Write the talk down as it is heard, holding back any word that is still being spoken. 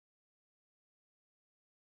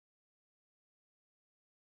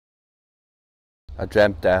I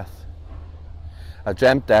dreamt death. I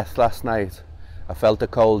dreamt death last night. I felt the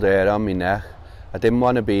cold air on my neck. I didn't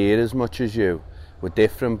want to be here as much as you. We're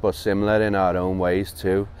different but similar in our own ways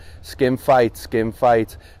too. Skin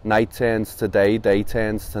fight, night turns to day, day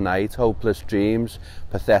turns to night. Hopeless dreams,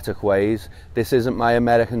 pathetic ways. This isn't my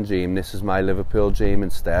American dream, this is my Liverpool dream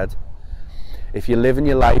instead. If you're living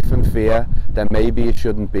your life in fear, then maybe you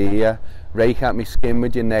shouldn't be here. Rake at me skin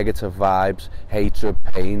with your negative vibes, hatred,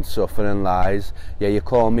 pain, suffering, lies. Yeah, you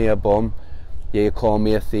call me a bum, yeah, you call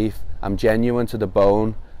me a thief. I'm genuine to the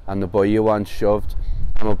bone, I'm the boy you once shoved.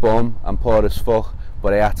 I'm a bum, I'm poor as fuck,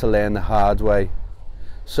 but I had to learn the hard way.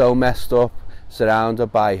 So messed up, surrounded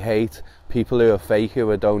by hate, people who are fake who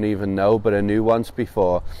I don't even know, but I knew once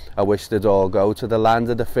before. I wish they'd all go to the land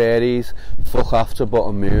of the fairies, fuck off to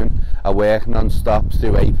Butter Moon. I work non-stop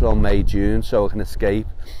through April, May, June, so I can escape.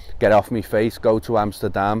 Get off me face, go to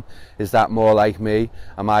Amsterdam. Is that more like me?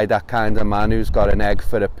 Am I that kind of man who's got an egg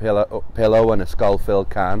for a pillow and a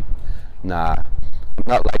skull-filled can? Nah, I'm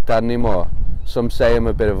not like that anymore. Some say I'm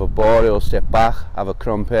a bit of a bore who'll sit back, have a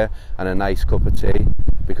crumpet and a nice cup of tea,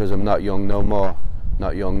 because I'm not young no more.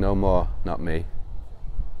 Not young no more, not me.